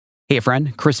Hey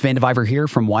friend, Chris Vandeviver here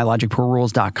from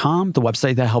WhyLogicProRules.com, the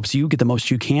website that helps you get the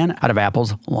most you can out of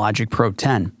Apple's Logic Pro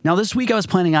 10. Now this week I was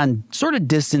planning on sort of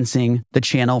distancing the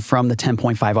channel from the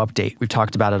 10.5 update. We've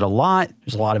talked about it a lot.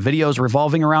 There's a lot of videos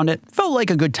revolving around it. Felt like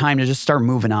a good time to just start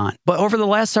moving on. But over the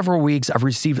last several weeks, I've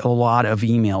received a lot of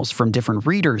emails from different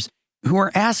readers who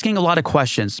are asking a lot of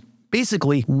questions.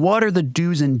 Basically, what are the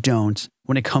do's and don'ts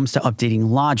when it comes to updating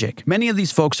Logic? Many of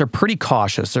these folks are pretty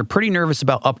cautious. They're pretty nervous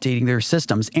about updating their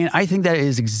systems. And I think that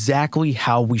is exactly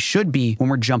how we should be when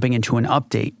we're jumping into an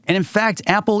update. And in fact,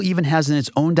 Apple even has in its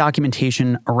own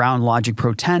documentation around Logic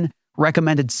Pro 10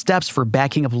 recommended steps for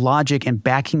backing up Logic and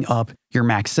backing up your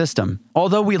Mac system.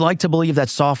 Although we like to believe that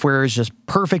software is just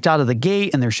perfect out of the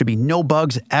gate and there should be no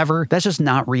bugs ever, that's just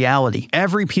not reality.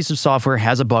 Every piece of software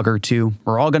has a bug or two.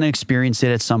 We're all going to experience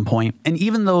it at some point. And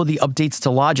even though the updates to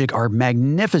Logic are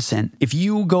magnificent, if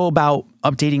you go about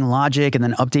updating Logic and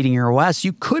then updating your OS,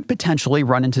 you could potentially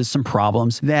run into some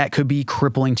problems that could be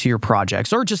crippling to your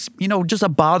projects or just a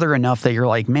bother enough that you're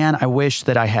like, man, I wish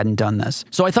that I hadn't done this.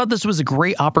 So I thought this was a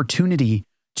great opportunity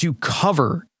to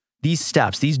cover these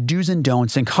steps, these do's and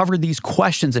don'ts, and cover these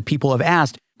questions that people have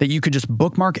asked that you could just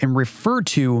bookmark and refer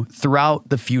to throughout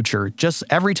the future. Just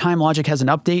every time Logic has an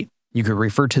update, you could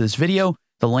refer to this video,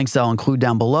 the links that I'll include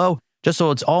down below, just so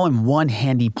it's all in one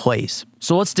handy place.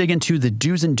 So let's dig into the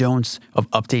do's and don'ts of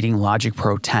updating Logic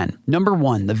Pro 10. Number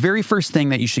one, the very first thing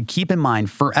that you should keep in mind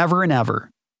forever and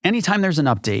ever, anytime there's an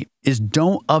update, is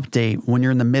don't update when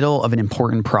you're in the middle of an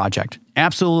important project.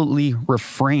 Absolutely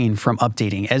refrain from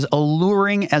updating, as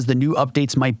alluring as the new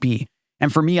updates might be.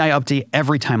 And for me, I update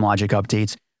every time Logic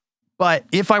updates. But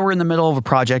if I were in the middle of a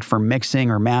project for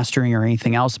mixing or mastering or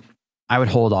anything else, I would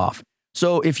hold off.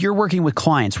 So if you're working with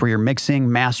clients where you're mixing,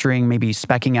 mastering, maybe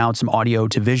speccing out some audio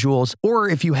to visuals, or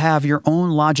if you have your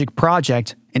own Logic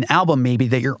project, an album maybe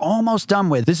that you're almost done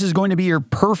with, this is going to be your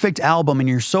perfect album and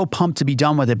you're so pumped to be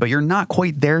done with it, but you're not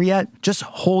quite there yet, just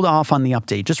hold off on the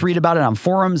update. Just read about it on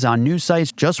forums, on news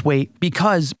sites, just wait.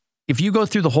 Because if you go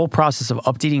through the whole process of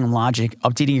updating Logic,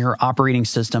 updating your operating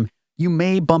system, you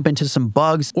may bump into some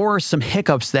bugs or some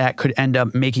hiccups that could end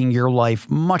up making your life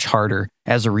much harder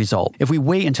as a result. If we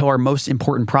wait until our most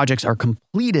important projects are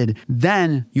completed,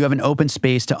 then you have an open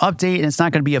space to update and it's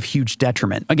not going to be of huge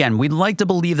detriment. Again, we'd like to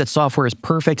believe that software is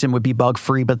perfect and would be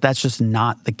bug-free, but that's just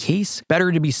not the case.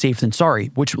 Better to be safe than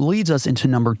sorry, which leads us into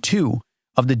number two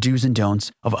of the do's and don'ts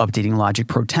of updating Logic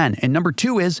Pro 10. And number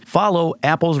two is follow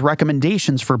Apple's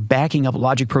recommendations for backing up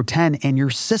Logic Pro 10 and your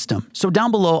system. So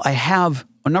down below, I have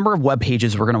a number of web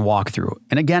pages we're going to walk through.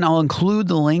 And again, I'll include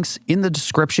the links in the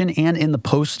description and in the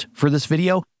post for this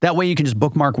video. That way you can just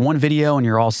bookmark one video and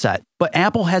you're all set. But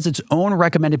Apple has its own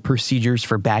recommended procedures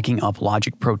for backing up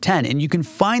Logic Pro 10. And you can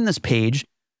find this page,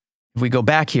 if we go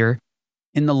back here,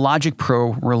 in the Logic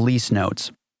Pro release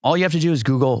notes. All you have to do is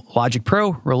Google Logic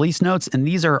Pro release notes, and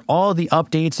these are all the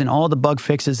updates and all the bug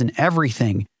fixes and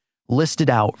everything listed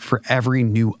out for every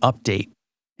new update.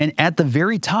 And at the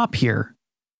very top here,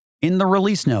 in the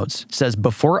release notes, it says,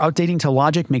 before updating to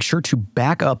Logic, make sure to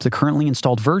back up the currently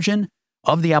installed version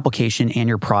of the application and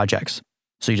your projects.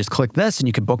 So you just click this and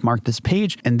you can bookmark this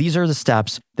page. And these are the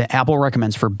steps that Apple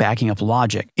recommends for backing up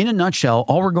Logic. In a nutshell,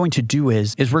 all we're going to do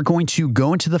is we're going to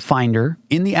go into the Finder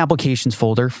in the Applications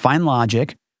folder, find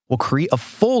Logic. We'll create a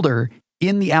folder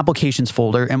in the Applications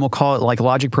folder and we'll call it like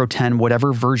Logic Pro 10,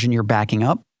 whatever version you're backing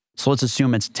up. So let's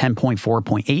assume it's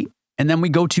 10.4.8. And then we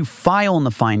go to File in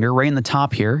the Finder right in the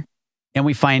top here. And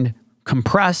we find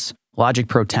compress Logic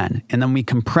Pro 10. And then we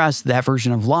compress that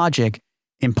version of Logic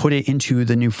and put it into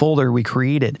the new folder we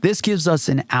created. This gives us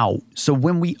an out. So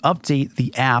when we update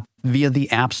the app via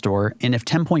the App Store, and if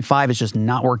 10.5 is just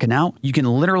not working out, you can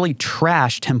literally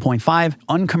trash 10.5,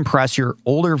 uncompress your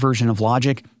older version of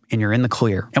Logic, and you're in the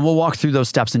clear. And we'll walk through those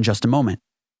steps in just a moment.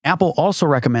 Apple also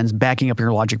recommends backing up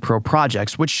your Logic Pro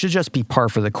projects, which should just be par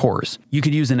for the course. You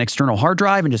could use an external hard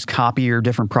drive and just copy your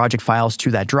different project files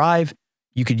to that drive.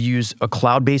 You could use a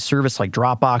cloud-based service like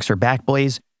Dropbox or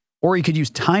Backblaze, or you could use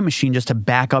Time Machine just to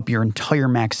back up your entire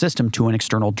Mac system to an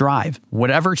external drive.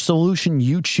 Whatever solution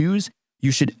you choose,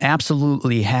 you should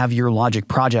absolutely have your Logic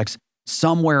projects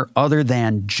somewhere other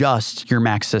than just your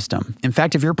Mac system. In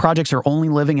fact, if your projects are only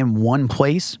living in one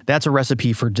place, that's a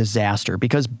recipe for disaster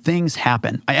because things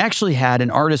happen. I actually had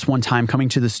an artist one time coming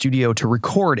to the studio to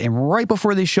record, and right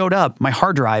before they showed up, my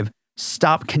hard drive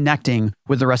stopped connecting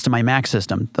with the rest of my Mac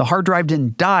system. The hard drive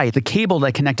didn't die. The cable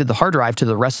that connected the hard drive to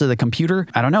the rest of the computer,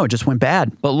 I don't know, it just went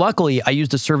bad. But luckily, I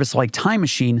used a service like Time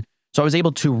Machine So I was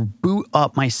able to boot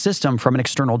up my system from an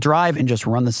external drive and just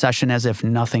run the session as if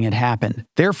nothing had happened.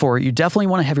 Therefore, you definitely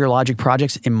want to have your Logic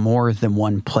projects in more than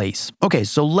one place. Okay,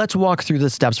 so let's walk through the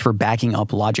steps for backing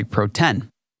up Logic Pro 10. I'm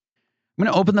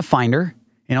going to open the Finder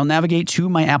and I'll navigate to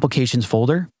my Applications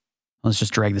folder. Let's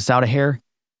just drag this out a hair.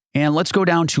 And let's go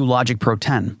down to Logic Pro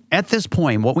 10. At this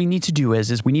point, what we need to do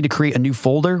is we need to create a new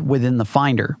folder within the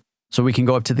Finder. So we can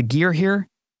go up to the gear here,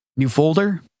 new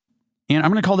folder, and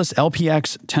I'm going to call this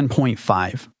LPX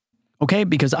 10.5. Okay,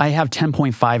 because I have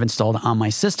 10.5 installed on my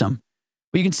system.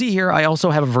 But you can see here, I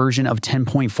also have a version of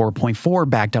 10.4.4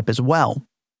 backed up as well.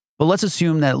 But let's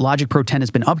assume that Logic Pro 10 has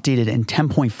been updated and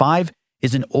 10.5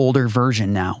 is an older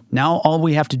version now. Now, all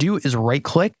we have to do is right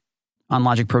click on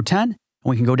Logic Pro 10, and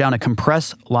we can go down to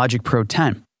Compress Logic Pro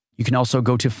 10. You can also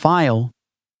go to File,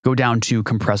 go down to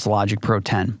Compress Logic Pro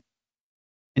 10.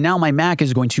 And now my Mac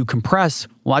is going to compress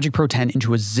Logic Pro 10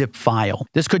 into a zip file.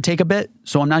 This could take a bit,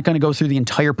 so I'm not going to go through the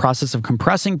entire process of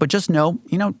compressing, but just know,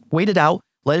 wait it out,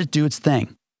 let it do its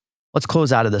thing. Let's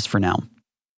close out of this for now.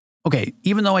 Okay,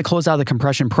 even though I closed out of the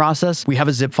compression process, we have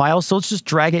a zip file, so let's just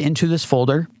drag it into this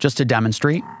folder just to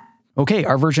demonstrate. Okay,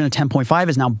 our version of 10.5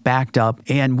 is now backed up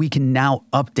and we can now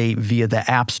update via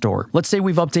the App Store. Let's say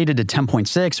we've updated to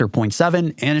 10.6 or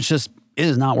 0.7 and it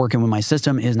is not working with my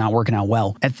system, it is not working out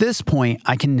well. At this point,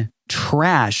 I can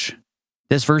trash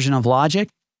this version of Logic.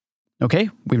 Okay,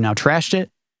 we've now trashed it.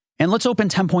 And let's open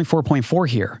 10.4.4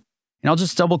 here. And I'll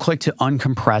just double click to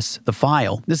uncompress the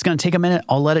file. This is going to take a minute.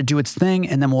 I'll let it do its thing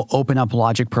and then we'll open up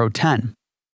Logic Pro 10.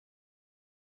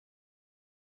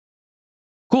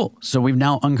 Cool, so we've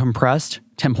now uncompressed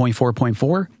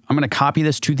 10.4.4. I'm going to copy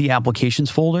this to the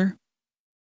Applications folder.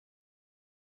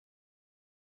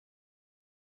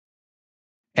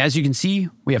 As you can see,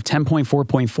 we have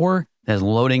 10.4.4 that is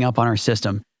loading up on our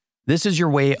system. This is your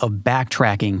way of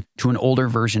backtracking to an older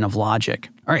version of Logic.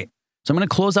 All right, so I'm going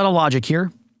to close out of Logic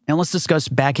here, and let's discuss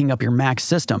backing up your Mac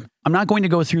system. I'm not going to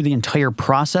go through the entire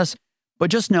process,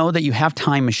 but just know that you have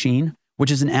Time Machine,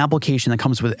 which is an application that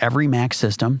comes with every Mac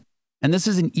system. And this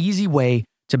is an easy way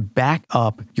to back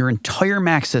up your entire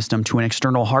Mac system to an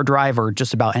external hard drive or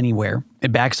just about anywhere.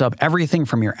 It backs up everything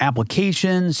from your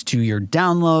applications to your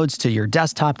downloads to your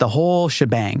desktop, the whole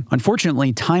shebang.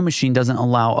 Unfortunately, Time Machine doesn't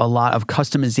allow a lot of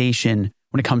customization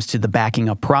when it comes to the backing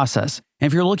up process. And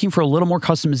if you're looking for a little more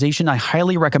customization, I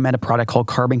highly recommend a product called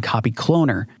Carbon Copy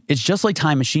Cloner. It's just like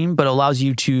Time Machine, but allows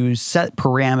you to set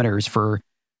parameters for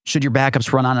should your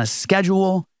backups run on a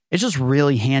schedule. It's just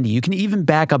really handy. You can even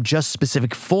back up just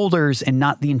specific folders and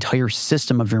not the entire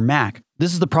system of your Mac.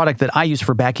 This is the product that I use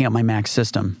for backing up my Mac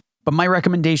system. But my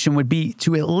recommendation would be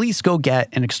to at least go get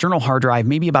an external hard drive,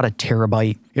 maybe about 1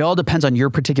 terabyte. It all depends on your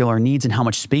particular needs and how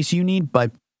much space you need,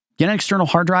 but get an external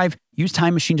hard drive, use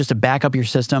Time Machine just to back up your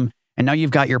system, and now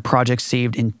you've got your project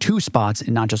saved in 2 spots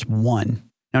and not just 1.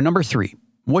 Now, number 3,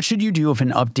 what should you do if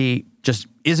an update just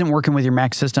isn't working with your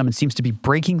Mac system and seems to be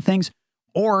breaking things?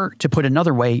 Or to put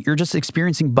another way, you're just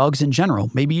experiencing bugs in general.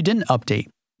 Maybe you didn't update.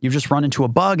 You've just run into a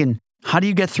bug, and how do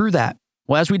you get through that?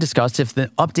 Well, as we discussed, if the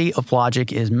update of Logic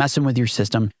is messing with your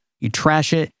system, you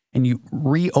trash it and you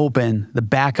reopen the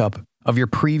backup of your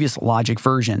previous Logic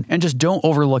version. And just don't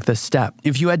overlook this step.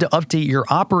 If you had to update your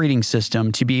operating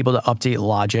system to be able to update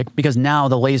Logic, because now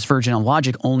the latest version of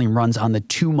Logic only runs on the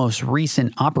 2 most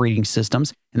recent operating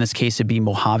systems, in this case it'd be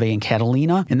Mojave and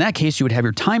Catalina. In that case, you would have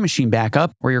your Time Machine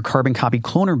backup or your Carbon Copy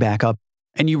Cloner backup,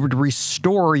 and you would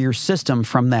restore your system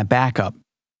from that backup.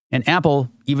 And Apple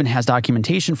even has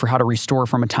documentation for how to restore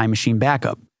from a Time Machine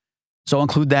backup. So I'll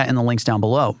include that in the links down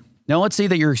below. Now, let's say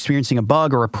that you're experiencing a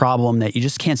bug or a problem that you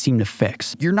just can't seem to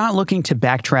fix. You're not looking to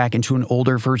backtrack into an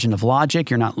older version of Logic.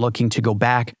 You're not looking to go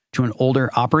back to an older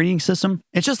operating system.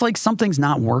 It's just like something's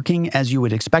not working as you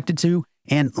would expect it to.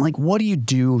 And what do you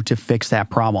do to fix that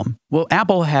problem? Well,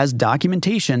 Apple has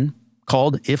documentation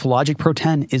called If Logic Pro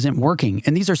 10 Isn't Working.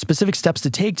 And these are specific steps to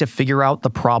take to figure out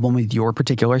the problem with your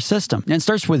particular system. And it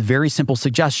starts with very simple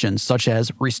suggestions, such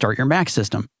as restart your Mac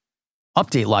system,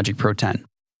 update Logic Pro 10,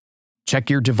 check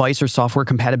your device or software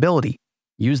compatibility.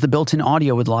 Use the built-in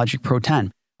audio with Logic Pro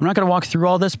 10. I'm not going to walk through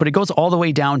all this, but it goes all the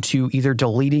way down to either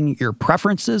deleting your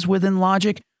preferences within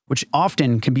Logic, which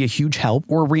often can be a huge help,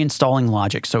 or reinstalling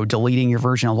Logic. So deleting your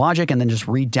version of Logic and then just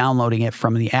re-downloading it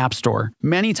from the App Store.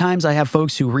 Many times I have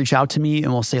folks who reach out to me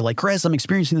and will say Chris, I'm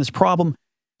experiencing this problem.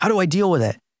 How do I deal with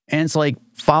it? And it's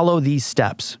follow these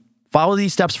steps. Follow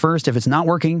these steps first. If it's not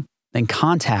working, then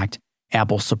contact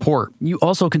Apple support. You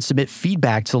also can submit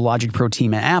feedback to the Logic Pro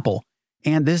team at Apple,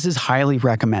 and this is highly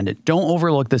recommended. Don't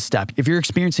overlook this step. If you're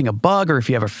experiencing a bug or if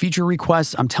you have a feature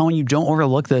request, I'm telling you, don't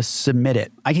overlook this, submit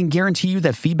it. I can guarantee you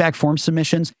that feedback form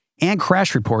submissions and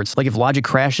crash reports. Like if Logic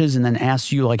crashes and then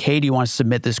asks you like, hey, do you want to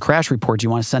submit this crash report? Do you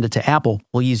want to send it to Apple?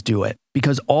 Please do it,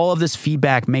 because all of this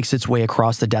feedback makes its way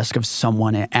across the desk of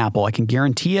someone at Apple. I can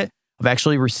guarantee it. I've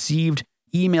actually received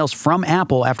emails from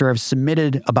Apple after I've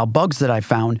submitted about bugs that I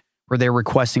found, where they're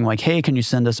requesting like, hey, can you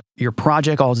send us your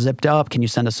project all zipped up? Can you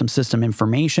send us some system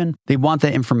information? They want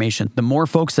that information. The more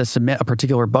folks that submit a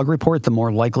particular bug report, the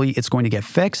more likely it's going to get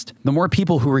fixed. The more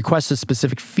people who request a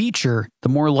specific feature, the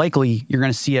more likely you're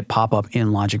going to see it pop up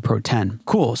in Logic Pro 10.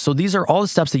 Cool. So these are all the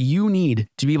steps that you need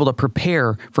to be able to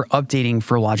prepare for updating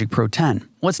for Logic Pro 10.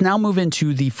 Let's now move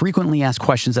into the frequently asked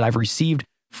questions that I've received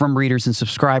from readers and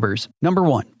subscribers. Number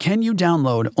 1, can you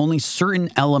download only certain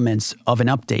elements of an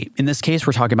update? In this case,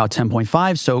 we're talking about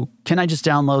 10.5, so can I just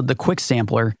download the quick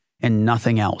sampler and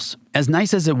nothing else? As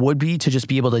nice as it would be to just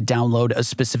be able to download a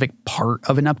specific part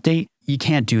of an update, you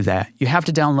can't do that. You have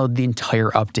to download the entire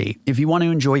update. If you want to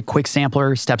enjoy quick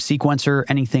sampler, step sequencer,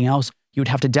 anything else, you would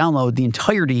have to download the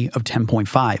entirety of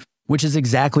 10.5, which is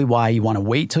exactly why you want to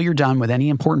wait till you're done with any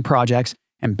important projects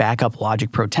and back up Logic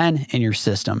Pro 10 in your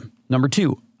system. Number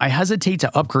 2, I hesitate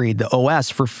to upgrade the OS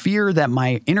for fear that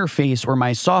my interface or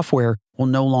my software will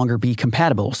no longer be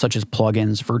compatible, such as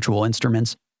plugins, virtual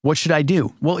instruments. What should I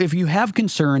do? Well, if you have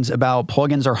concerns about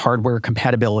plugins or hardware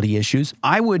compatibility issues,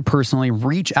 I would personally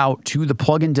reach out to the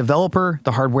plugin developer,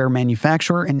 the hardware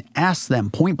manufacturer, and ask them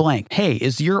point blank, hey,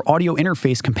 is your audio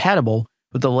interface compatible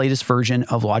with the latest version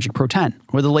of Logic Pro 10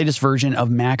 or the latest version of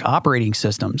Mac operating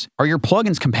systems? Are your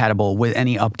plugins compatible with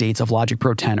any updates of Logic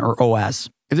Pro 10 or OS?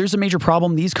 If there's a major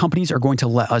problem, these companies are going to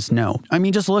let us know. I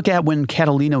mean, just look at when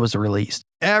Catalina was released.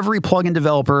 Every plugin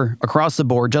developer across the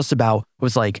board just about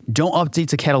was like, don't update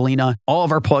to Catalina. All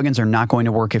of our plugins are not going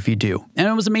to work if you do. And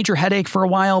it was a major headache for a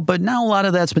while, but now a lot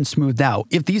of that's been smoothed out.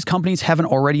 If these companies haven't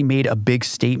already made a big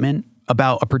statement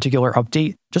about a particular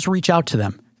update, just reach out to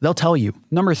them. They'll tell you.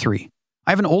 Number 3,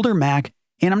 I have an older Mac,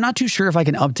 and I'm not too sure if I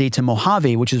can update to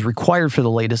Mojave, which is required for the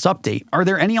latest update. Are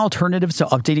there any alternatives to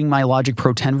updating my Logic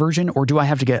Pro 10 version, or do I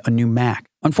have to get a new Mac?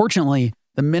 Unfortunately,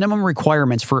 the minimum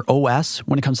requirements for OS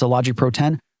when it comes to Logic Pro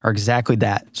 10 are exactly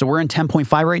that. So we're in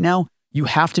 10.5 right now. You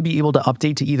have to be able to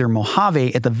update to either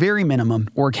Mojave at the very minimum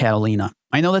or Catalina.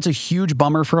 I know that's a huge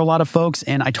bummer for a lot of folks,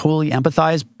 and I totally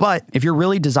empathize, but if you're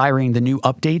really desiring the new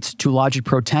updates to Logic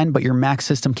Pro 10, but your Mac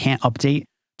system can't update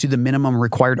to the minimum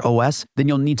required OS, then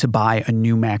you'll need to buy a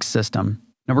new Mac system.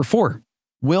 Number 4,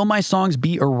 will my songs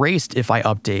be erased if I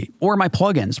update? Or my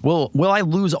plugins? Will I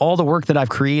lose all the work that I've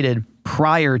created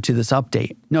prior to this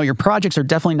update? No, your projects are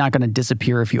definitely not going to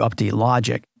disappear if you update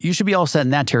Logic. You should be all set in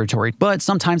that territory, but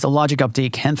sometimes a Logic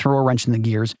update can throw a wrench in the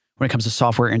gears when it comes to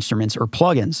software instruments or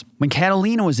plugins. When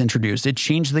Catalina was introduced, it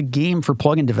changed the game for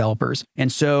plugin developers.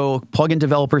 And so plugin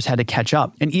developers had to catch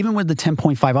up. And even with the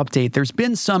 10.5 update, there's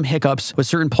been some hiccups with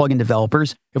certain plugin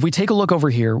developers. If we take a look over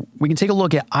here, we can take a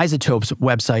look at Isotope's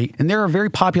website. And they're a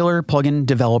very popular plugin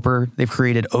developer. They've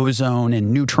created Ozone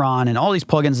and Neutron and all these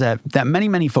plugins that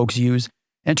many folks use.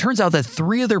 And it turns out that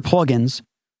 3 of their plugins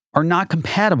are not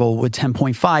compatible with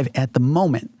 10.5 at the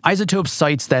moment. Isotope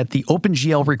cites that the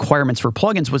OpenGL requirements for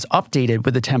plugins was updated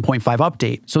with the 10.5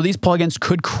 update, so these plugins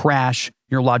could crash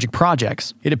your Logic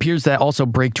projects. It appears that also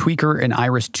Break Tweaker and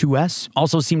Iris 2S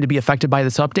also seem to be affected by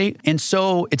this update, and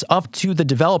so it's up to the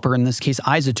developer, in this case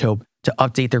Isotope, to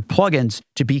update their plugins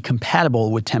to be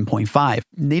compatible with 10.5.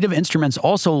 Native Instruments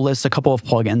also lists a couple of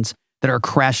plugins that are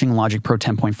crashing Logic Pro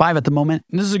 10.5 at the moment.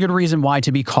 And this is a good reason why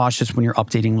to be cautious when you're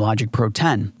updating Logic Pro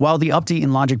 10. While the update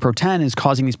in Logic Pro 10 is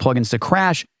causing these plugins to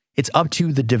crash, it's up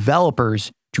to the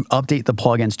developers to update the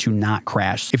plugins to not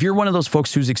crash. If you're one of those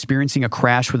folks who's experiencing a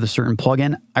crash with a certain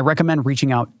plugin, I recommend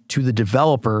reaching out to the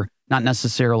developer, not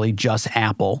necessarily just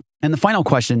Apple. And the final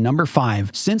question, number 5,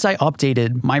 since I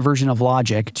updated my version of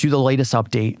Logic to the latest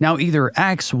update, now either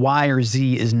X, Y, or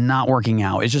Z is not working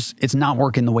out. It's not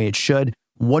working the way it should.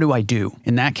 What do I do?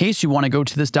 In that case, you want to go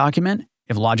to this document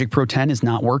if Logic Pro 10 is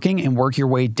not working and work your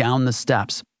way down the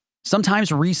steps.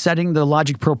 Sometimes resetting the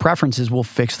Logic Pro preferences will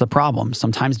fix the problem.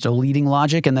 Sometimes deleting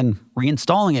Logic and then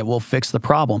reinstalling it will fix the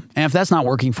problem. And if that's not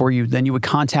working for you, then you would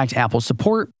contact Apple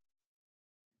support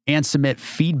and submit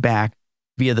feedback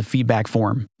via the feedback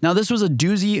form. Now, this was a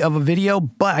doozy of a video,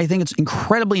 but I think it's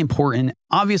incredibly important,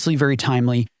 obviously very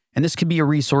timely, and this could be a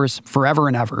resource forever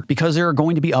and ever because there are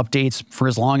going to be updates for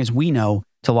as long as we know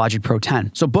to Logic Pro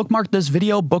 10. So bookmark this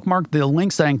video, bookmark the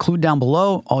links that I include down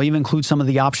below. I'll even include some of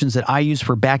the options that I use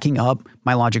for backing up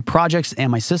my Logic projects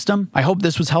and my system. I hope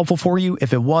this was helpful for you.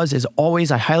 If it was, as always,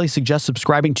 I highly suggest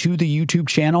subscribing to the YouTube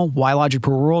channel, Why Logic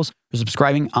Pro Rules, or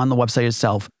subscribing on the website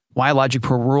itself,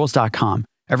 whylogicprorules.com.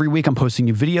 Every week I'm posting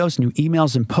new videos, new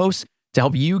emails, and posts to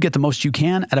help you get the most you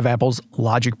can out of Apple's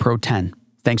Logic Pro 10.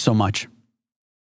 Thanks so much.